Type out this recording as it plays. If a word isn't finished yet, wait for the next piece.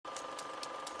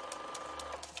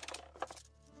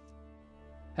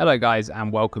Hello guys,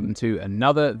 and welcome to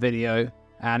another video,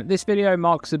 and this video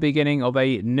marks the beginning of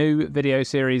a new video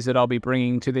series that I'll be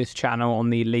bringing to this channel on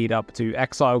the lead up to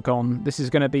ExileCon. This is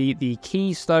going to be the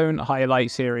Keystone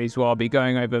highlight series where I'll be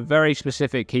going over very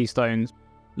specific keystones,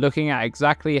 looking at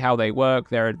exactly how they work,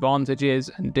 their advantages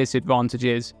and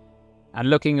disadvantages, and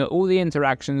looking at all the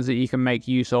interactions that you can make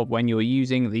use of when you're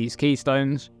using these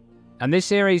keystones. And this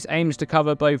series aims to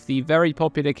cover both the very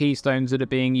popular keystones that are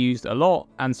being used a lot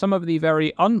and some of the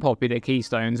very unpopular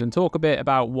keystones, and talk a bit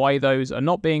about why those are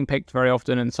not being picked very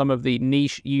often and some of the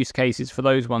niche use cases for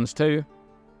those ones too.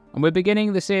 And we're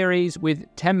beginning the series with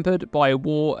Tempered by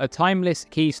War, a timeless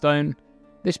keystone.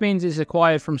 This means it's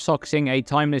acquired from socketing a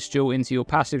timeless jewel into your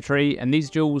passive tree, and these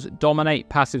jewels dominate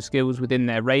passive skills within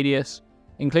their radius,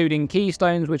 including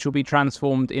keystones which will be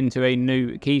transformed into a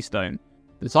new keystone,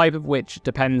 the type of which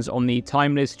depends on the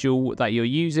timeless jewel that you're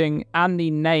using and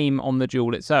the name on the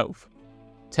jewel itself.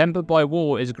 Tempered by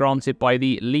War is granted by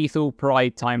the Lethal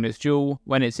Pride timeless jewel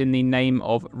when it's in the name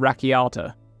of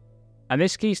Rakiata. And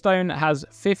this keystone has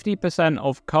 50%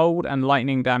 of cold and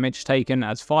lightning damage taken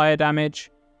as fire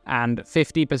damage, and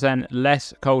 50%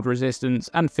 less cold resistance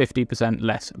and 50%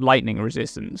 less lightning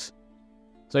resistance.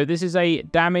 So this is a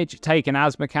damage taken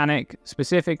as mechanic,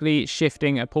 specifically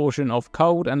shifting a portion of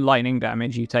cold and lightning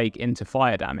damage you take into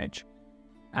fire damage.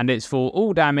 And it's for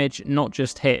all damage, not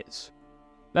just hits.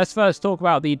 Let's first talk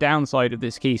about the downside of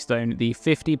this keystone, the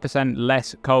 50%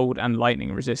 less cold and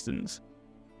lightning resistance.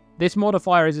 This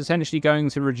modifier is essentially going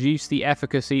to reduce the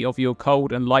efficacy of your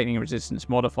cold and lightning resistance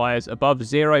modifiers above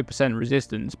 0%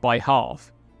 resistance by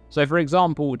half. So for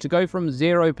example, to go from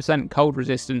 0% cold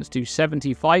resistance to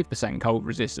 75% cold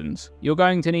resistance, you're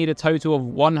going to need a total of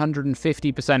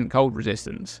 150% cold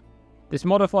resistance. This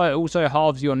modifier also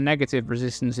halves your negative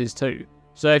resistances too.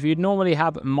 So if you'd normally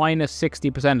have minus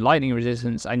 60% lightning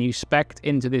resistance and you spec'd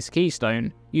into this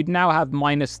keystone, you'd now have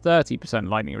minus 30%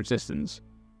 lightning resistance.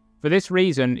 For this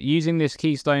reason, using this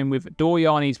keystone with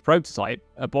Doryani's prototype,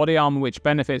 a body armor which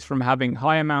benefits from having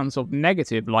high amounts of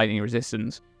negative lightning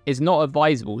resistance, is not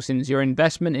advisable, since your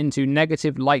investment into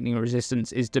negative lightning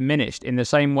resistance is diminished in the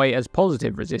same way as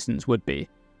positive resistance would be,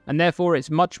 and therefore it's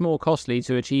much more costly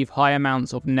to achieve high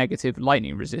amounts of negative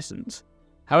lightning resistance.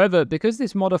 However, because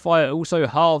this modifier also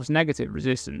halves negative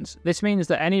resistance, this means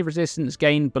that any resistance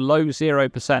gained below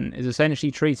 0% is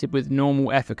essentially treated with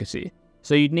normal efficacy.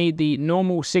 So you'd need the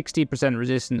normal 60%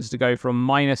 resistance to go from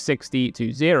minus 60 to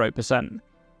 0%.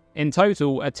 In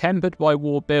total, a Tempered by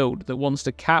War build that wants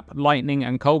to cap lightning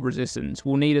and cold resistance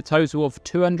will need a total of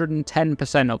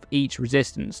 210% of each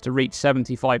resistance to reach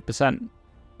 75%.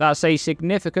 That's a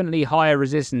significantly higher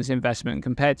resistance investment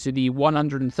compared to the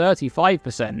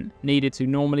 135% needed to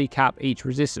normally cap each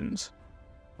resistance.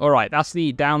 Alright, that's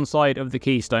the downside of the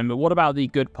keystone, but what about the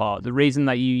good part, the reason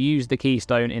that you use the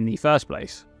keystone in the first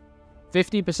place?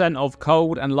 50% of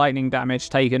cold and lightning damage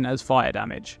taken as fire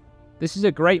damage. This is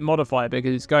a great modifier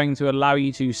because it's going to allow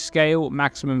you to scale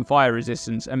maximum fire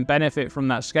resistance and benefit from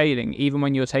that scaling even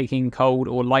when you're taking cold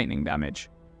or lightning damage.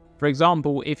 For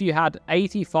example, if you had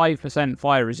 85%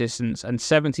 fire resistance and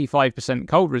 75%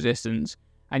 cold resistance,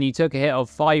 and you took a hit of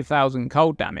 5,000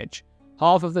 cold damage,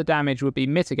 half of the damage would be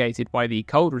mitigated by the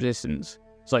cold resistance.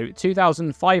 So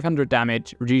 2,500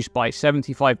 damage reduced by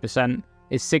 75%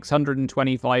 is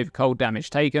 625 cold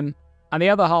damage taken, and the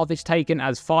other half is taken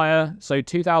as fire, so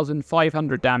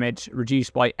 2,500 damage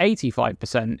reduced by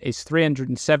 85% is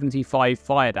 375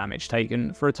 fire damage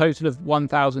taken, for a total of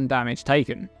 1,000 damage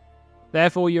taken.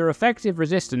 Therefore, your effective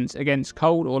resistance against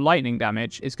cold or lightning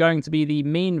damage is going to be the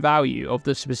mean value of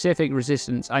the specific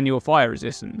resistance and your fire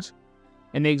resistance.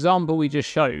 In the example we just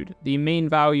showed, the mean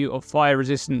value of fire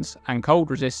resistance and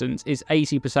cold resistance is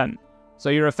 80%. So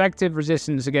your effective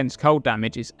resistance against cold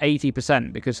damage is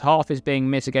 80% because half is being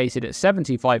mitigated at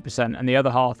 75% and the other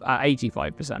half at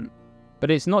 85%. But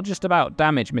it's not just about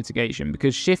damage mitigation,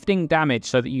 because shifting damage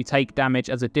so that you take damage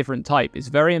as a different type is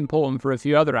very important for a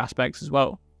few other aspects as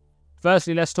well.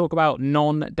 Firstly, let's talk about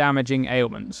non-damaging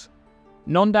ailments.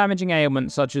 Non-damaging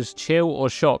ailments such as chill or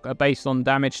shock are based on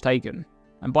damage taken,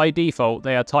 and by default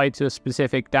they are tied to a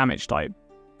specific damage type.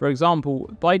 For example,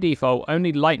 by default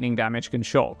only lightning damage can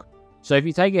shock. So if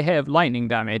you take a hit of lightning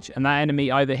damage and that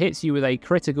enemy either hits you with a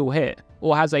critical hit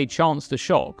or has a chance to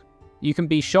shock, you can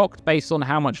be shocked based on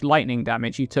how much lightning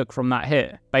damage you took from that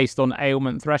hit, based on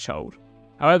ailment threshold.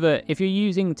 However, if you're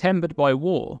using Tempered by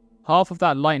War, half of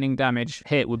that lightning damage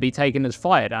hit would be taken as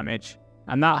fire damage,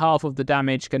 and that half of the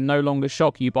damage can no longer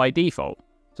shock you by default.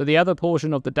 So the other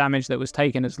portion of the damage that was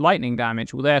taken as lightning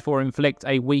damage will therefore inflict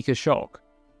a weaker shock.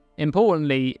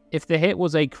 Importantly, if the hit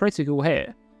was a critical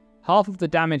hit, half of the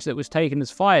damage that was taken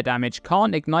as fire damage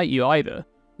can't ignite you either,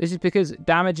 This is because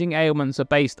damaging ailments are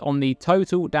based on the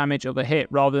total damage of a hit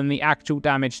rather than the actual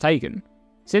damage taken.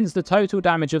 Since the total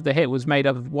damage of the hit was made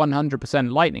up of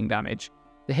 100% lightning damage,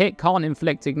 the hit can't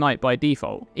inflict ignite by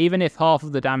default, even if half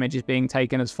of the damage is being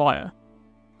taken as fire.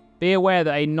 Be aware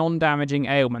that a non-damaging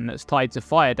ailment that's tied to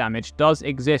fire damage does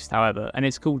exist, however, and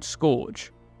it's called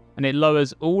Scorched, and it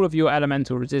lowers all of your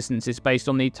elemental resistances based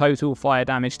on the total fire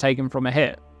damage taken from a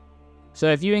hit. So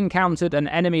if you encountered an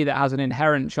enemy that has an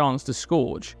inherent chance to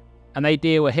Scorch, and they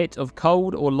deal a hit of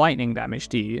cold or lightning damage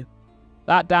to you,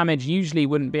 that damage usually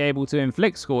wouldn't be able to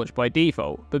inflict Scorch by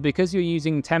default, but because you're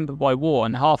using Temper by War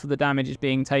and half of the damage is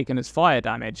being taken as fire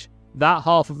damage, that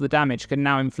half of the damage can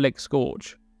now inflict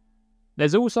Scorch.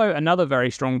 There's also another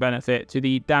very strong benefit to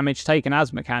the damage taken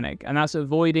as mechanic, and that's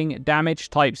avoiding damage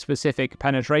type specific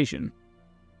penetration.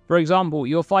 For example,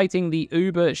 you're fighting the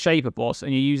Uber Shaper boss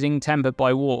and you're using Tempered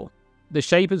by War. The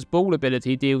Shaper's Ball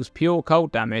ability deals pure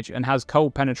cold damage and has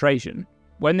cold penetration.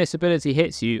 When this ability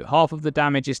hits you, half of the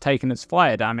damage is taken as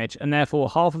fire damage, and therefore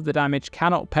half of the damage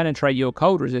cannot penetrate your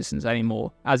cold resistance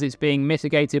anymore, as it's being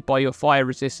mitigated by your fire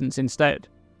resistance instead.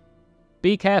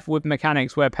 Be careful with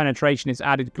mechanics where penetration is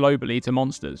added globally to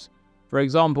monsters. For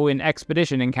example, in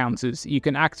Expedition encounters, you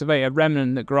can activate a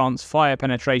remnant that grants fire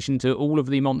penetration to all of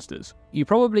the monsters. You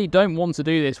probably don't want to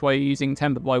do this while you're using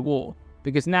Tempered by War,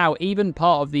 because now even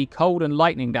part of the cold and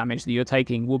lightning damage that you're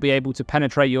taking will be able to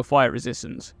penetrate your fire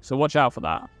resistance, so watch out for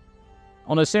that.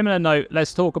 On a similar note,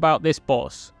 let's talk about this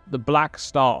boss, the Black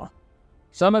Star.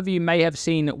 Some of you may have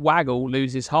seen Waggle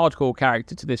lose his hardcore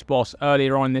character to this boss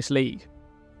earlier on in this league.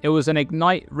 It was an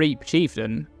Ignite Reap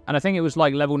Chieftain, and I think it was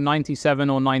like level 97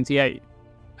 or 98.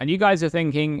 And you guys are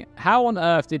thinking, how on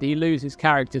earth did he lose his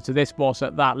character to this boss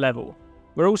at that level?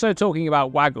 We're also talking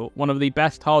about Waggle, one of the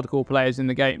best hardcore players in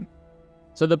the game.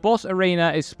 So the boss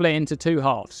arena is split into two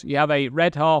halves. You have a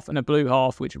red half and a blue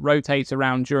half which rotates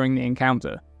around during the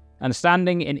encounter. And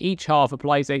standing in each half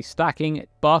applies a stacking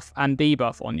buff and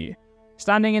debuff on you.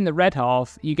 Standing in the red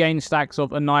half, you gain stacks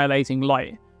of Annihilating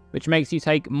Light, which makes you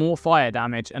take more fire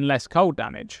damage and less cold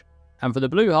damage. And for the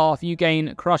blue half, you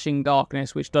gain Crushing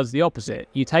Darkness, which does the opposite.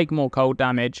 You take more cold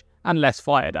damage and less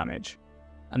fire damage.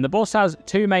 And the boss has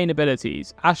two main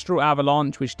abilities, Astral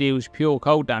Avalanche, which deals pure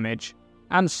cold damage,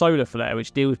 and Solar Flare,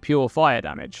 which deals pure fire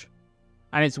damage.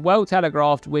 And it's well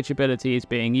telegraphed which ability is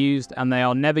being used, and they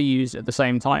are never used at the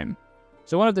same time.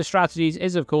 So one of the strategies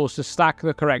is of course to stack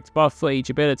the correct buff for each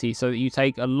ability so that you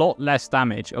take a lot less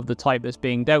damage of the type that's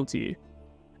being dealt to you.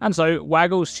 And so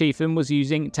Waggle's Chieftain was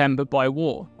using Tempered by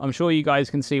War. I'm sure you guys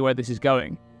can see where this is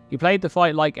going. He played the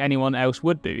fight like anyone else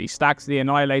would do. He stacked the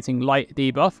Annihilating Light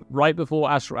debuff right before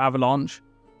Astral Avalanche,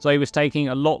 so he was taking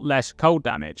a lot less cold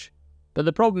damage. But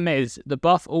the problem is, the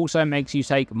buff also makes you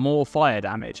take more fire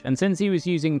damage, and since he was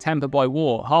using Tempered by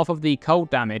War, half of the cold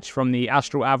damage from the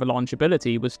Astral Avalanche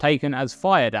ability was taken as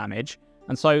fire damage,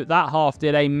 and so that half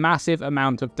did a massive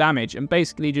amount of damage and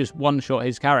basically just one-shot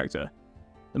his character.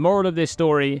 The moral of this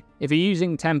story, if you're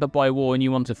using Tempered by War and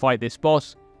you want to fight this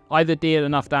boss, either deal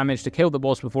enough damage to kill the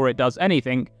boss before it does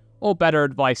anything, or better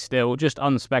advice still, just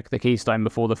unspec the Keystone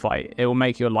before the fight. It will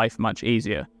make your life much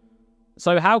easier.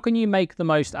 So how can you make the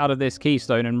most out of this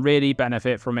Keystone and really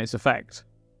benefit from its effect?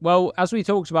 Well, as we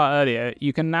talked about earlier,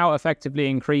 you can now effectively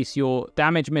increase your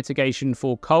damage mitigation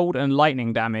for cold and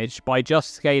lightning damage by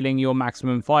just scaling your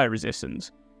maximum fire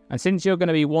resistance. And since you're going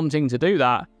to be wanting to do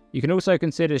that, you can also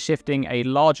consider shifting a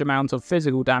large amount of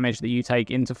physical damage that you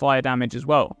take into fire damage as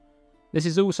well. This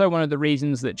is also one of the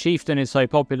reasons that Chieftain is so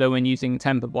popular when using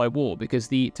Tempered by War, because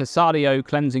the Tasalio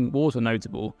Cleansing Water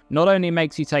notable not only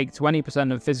makes you take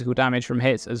 20% of physical damage from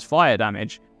hits as fire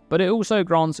damage, but it also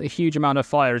grants a huge amount of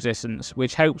fire resistance,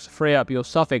 which helps free up your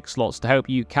suffix slots to help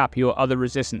you cap your other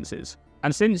resistances.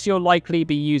 And since you'll likely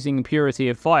be using Purity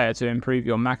of Fire to improve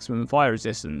your maximum fire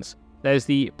resistance, there's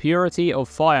the Purity of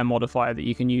Fire modifier that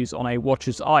you can use on a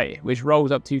Watcher's Eye, which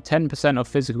rolls up to 10% of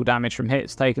physical damage from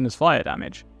hits taken as fire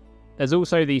damage. There's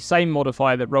also the same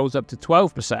modifier that rolls up to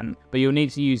 12%, but you'll need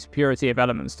to use Purity of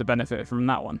Elements to benefit from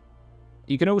that one.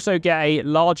 You can also get a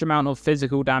large amount of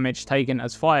physical damage taken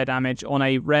as fire damage on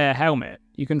a rare helmet.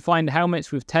 You can find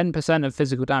helmets with 10% of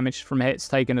physical damage from hits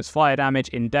taken as fire damage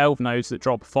in Delve nodes that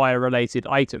drop fire-related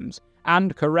items,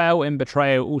 and Corel in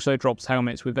Betrayal also drops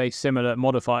helmets with a similar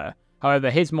modifier.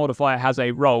 However, his modifier has a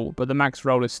roll, but the max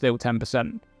roll is still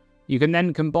 10%. You can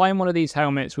then combine one of these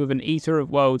helmets with an Eater of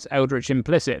Worlds Eldritch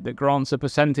Implicit that grants a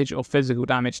percentage of physical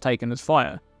damage taken as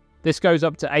fire. This goes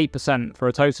up to 8% for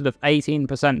a total of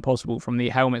 18% possible from the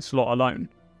helmet slot alone.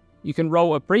 You can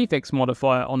roll a prefix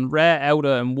modifier on rare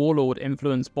Elder and Warlord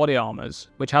influenced body armors,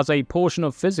 which has a portion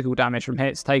of physical damage from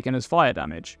hits taken as fire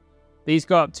damage. These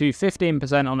go up to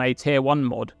 15% on a tier 1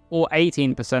 mod, or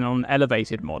 18% on an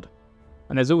elevated mod.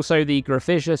 And there's also the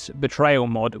Graficious Betrayal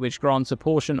mod, which grants a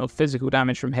portion of physical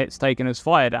damage from hits taken as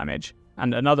fire damage,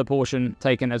 and another portion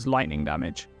taken as lightning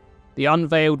damage. The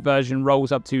unveiled version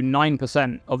rolls up to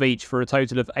 9% of each for a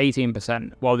total of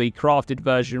 18%, while the crafted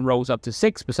version rolls up to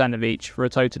 6% of each for a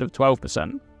total of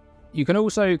 12%. You can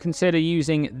also consider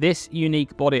using this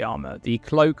unique body armour, the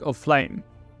Cloak of Flame.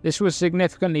 This was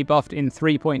significantly buffed in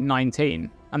 3.19,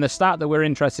 and the stat that we're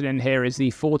interested in here is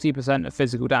the 40% of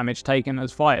physical damage taken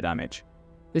as fire damage.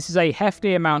 This is a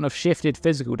hefty amount of shifted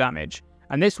physical damage,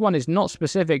 and this one is not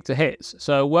specific to hits,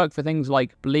 so it'll work for things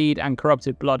like bleed and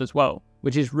corrupted blood as well,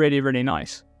 which is really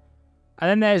nice. And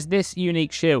then there's this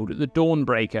unique shield, the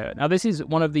Dawnbreaker. Now this is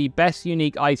one of the best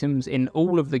unique items in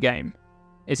all of the game.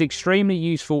 It's extremely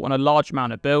useful on a large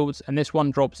amount of builds, and this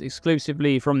one drops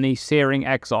exclusively from the Searing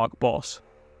Exarch boss.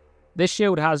 This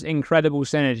shield has incredible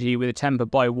synergy with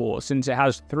Tempered by War, since it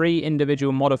has 3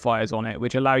 individual modifiers on it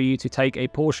which allow you to take a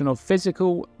portion of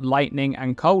physical, lightning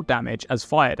and cold damage as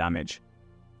fire damage.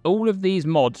 All of these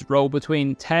mods roll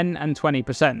between 10 and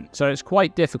 20%, so it's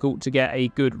quite difficult to get a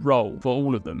good roll for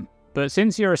all of them. But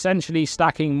since you're essentially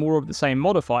stacking more of the same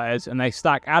modifiers, and they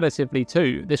stack additively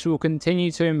too, this will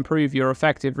continue to improve your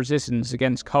effective resistance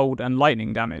against cold and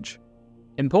lightning damage.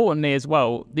 Importantly as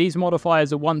well, these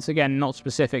modifiers are once again not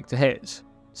specific to hits,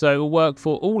 so it will work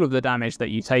for all of the damage that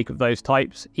you take of those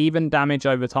types, even damage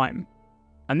over time.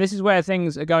 And this is where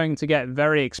things are going to get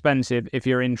very expensive if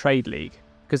you're in Trade League,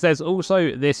 because there's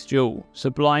also this jewel,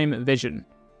 Sublime Vision.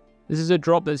 This is a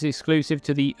drop that's exclusive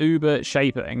to the Uber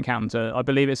Shaper encounter. I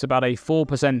believe it's about a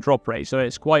 4% drop rate, so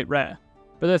it's quite rare.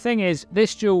 But the thing is,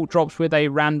 this jewel drops with a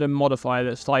random modifier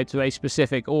that's tied to a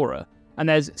specific aura, and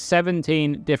there's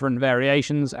 17 different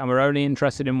variations, and we're only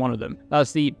interested in one of them.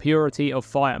 That's the Purity of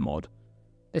Fire mod.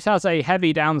 This has a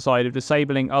heavy downside of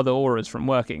disabling other auras from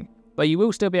working, but you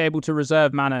will still be able to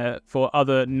reserve mana for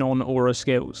other non-aura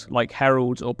skills, like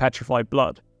Heralds or Petrified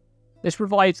Blood. This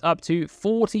provides up to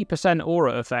 40%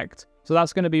 aura effect, so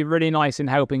that's going to be really nice in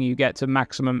helping you get to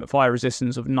maximum fire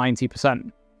resistance of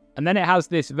 90%. And then it has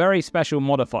this very special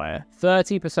modifier,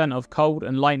 30% of cold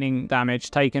and lightning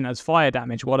damage taken as fire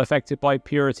damage while affected by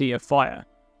Purity of Fire.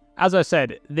 As I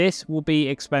said, this will be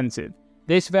expensive.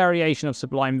 This variation of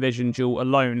Sublime Vision jewel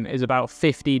alone is about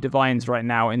 50 divines right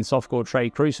now in Softcore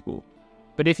Trade Crucible.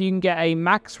 But if you can get a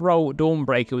max roll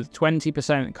Dawnbreaker with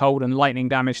 20% cold and lightning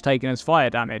damage taken as fire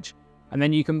damage, and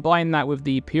then you combine that with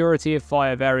the Purity of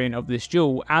Fire variant of this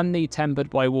jewel and the Tempered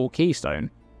by War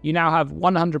Keystone, you now have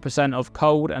 100% of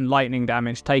cold and lightning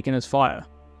damage taken as fire.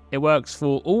 It works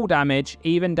for all damage,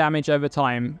 even damage over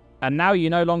time, and now you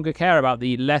no longer care about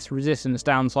the less resistance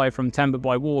downside from Tempered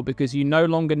by War because you no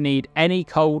longer need any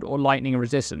cold or lightning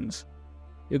resistance.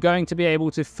 You're going to be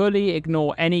able to fully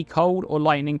ignore any cold or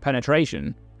lightning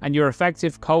penetration, and your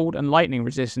effective cold and lightning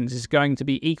resistance is going to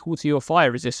be equal to your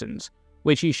fire resistance,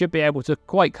 which you should be able to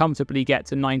quite comfortably get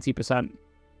to 90%.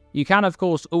 You can of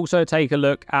course also take a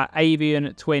look at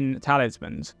Avian Twin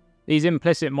Talismans. These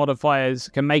implicit modifiers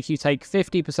can make you take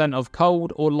 50% of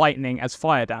cold or lightning as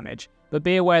fire damage, but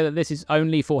be aware that this is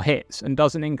only for hits and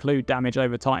doesn't include damage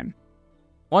over time.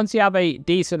 Once you have a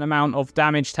decent amount of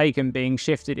damage taken being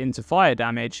shifted into fire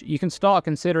damage, you can start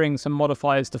considering some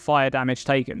modifiers to fire damage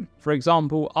taken. For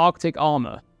example, Arctic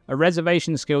Armour, a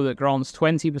reservation skill that grants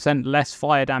 20% less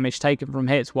fire damage taken from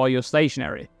hits while you're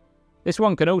stationary. This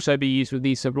one can also be used with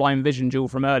the Sublime Vision jewel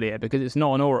from earlier because it's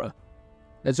not an aura.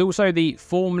 There's also the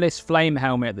Formless Flame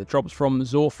helmet that drops from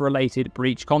Zorth related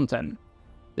breach content.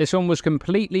 This one was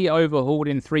completely overhauled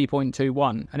in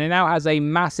 3.21, and it now has a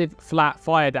massive flat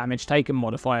fire damage taken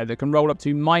modifier that can roll up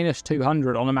to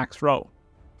 -200 on a max roll.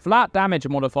 Flat damage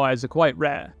modifiers are quite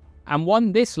rare, and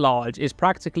one this large is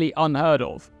practically unheard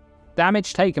of.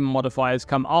 Damage taken modifiers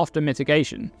come after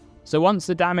mitigation, so once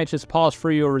the damage has passed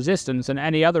through your resistance and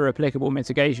any other applicable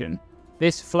mitigation,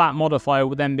 this flat modifier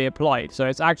will then be applied, so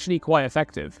it's actually quite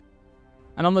effective.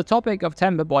 And on the topic of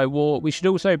Tempered by War, we should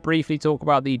also briefly talk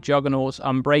about the Juggernaut's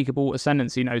Unbreakable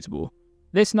Ascendancy notable.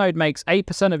 This node makes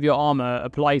 8% of your armor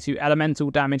apply to elemental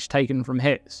damage taken from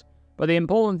hits, but the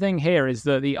important thing here is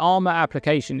that the armor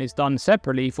application is done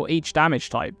separately for each damage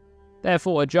type.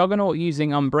 Therefore, a Juggernaut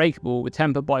using Unbreakable with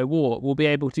Tempered by War will be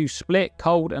able to split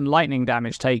cold and lightning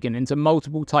damage taken into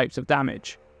multiple types of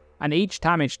damage, and each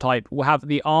damage type will have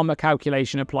the armor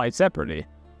calculation applied separately.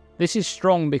 This is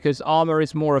strong because armor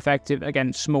is more effective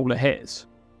against smaller hits.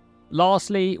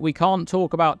 Lastly, we can't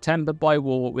talk about Tempered by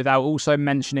War without also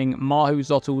mentioning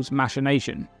Mahuxotl's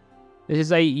Machination. This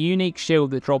is a unique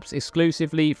shield that drops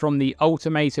exclusively from the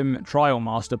Ultimatum Trial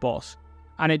Master boss,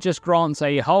 and it just grants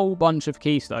a whole bunch of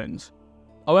keystones.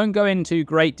 I won't go into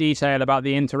great detail about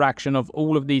the interaction of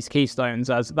all of these keystones,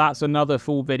 as that's another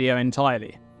full video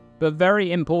entirely. But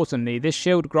very importantly, this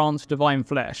shield grants Divine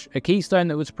Flesh, a keystone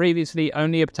that was previously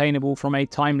only obtainable from a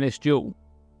timeless jewel,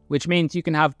 which means you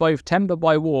can have both Tempered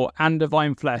by War and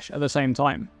Divine Flesh at the same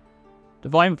time.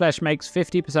 Divine Flesh makes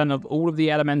 50% of all of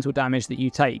the elemental damage that you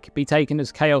take be taken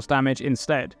as chaos damage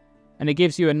instead, and it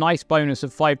gives you a nice bonus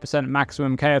of 5%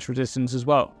 maximum chaos resistance as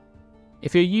well.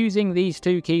 If you're using these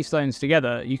two keystones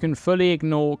together, you can fully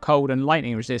ignore cold and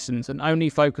lightning resistance and only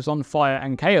focus on fire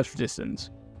and chaos resistance.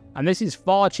 And this is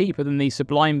far cheaper than the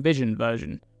Sublime Vision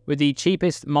version, with the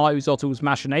cheapest Mahuxotl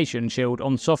Machination shield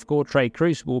on Softcore Trade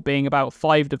Crucible being about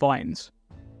 5 divines.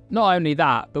 Not only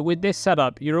that, but with this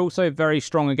setup, you're also very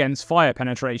strong against fire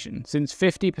penetration, since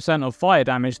 50% of fire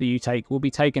damage that you take will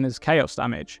be taken as chaos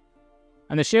damage.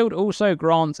 And the shield also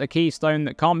grants a keystone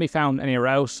that can't be found anywhere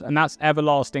else, and that's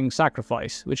Everlasting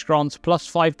Sacrifice, which grants plus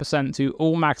 5% to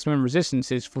all maximum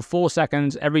resistances for 4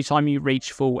 seconds every time you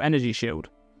reach full energy shield.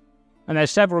 And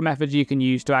there's several methods you can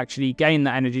use to actually gain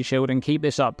that energy shield and keep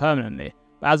this up permanently,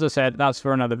 but as I said, that's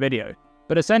for another video.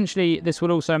 But essentially, this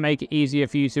will also make it easier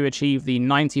for you to achieve the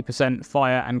 90%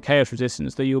 fire and chaos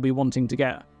resistance that you'll be wanting to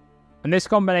get. And this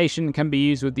combination can be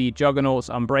used with the Juggernaut's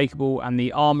Unbreakable and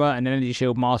the Armour and Energy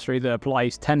Shield Mastery that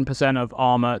applies 10% of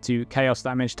armor to chaos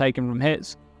damage taken from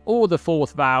hits, or the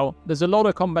 4th vow. There's a lot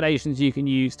of combinations you can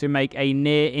use to make a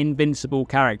near invincible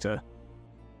character.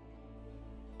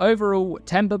 Overall,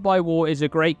 Tempered by War is a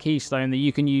great keystone that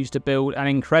you can use to build an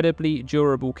incredibly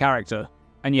durable character,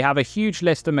 and you have a huge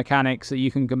list of mechanics that you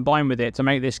can combine with it to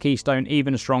make this keystone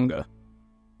even stronger.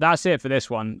 That's it for this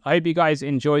one. I hope you guys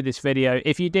enjoyed this video.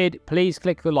 If you did, please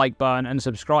click the like button and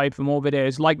subscribe for more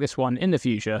videos like this one in the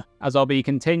future, as I'll be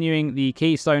continuing the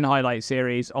Keystone highlight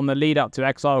series on the lead up to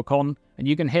ExileCon, and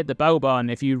you can hit the bell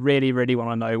button if you really want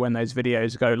to know when those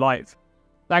videos go live.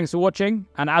 Thanks for watching,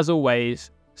 and as always,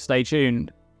 stay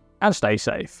tuned and stay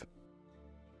safe.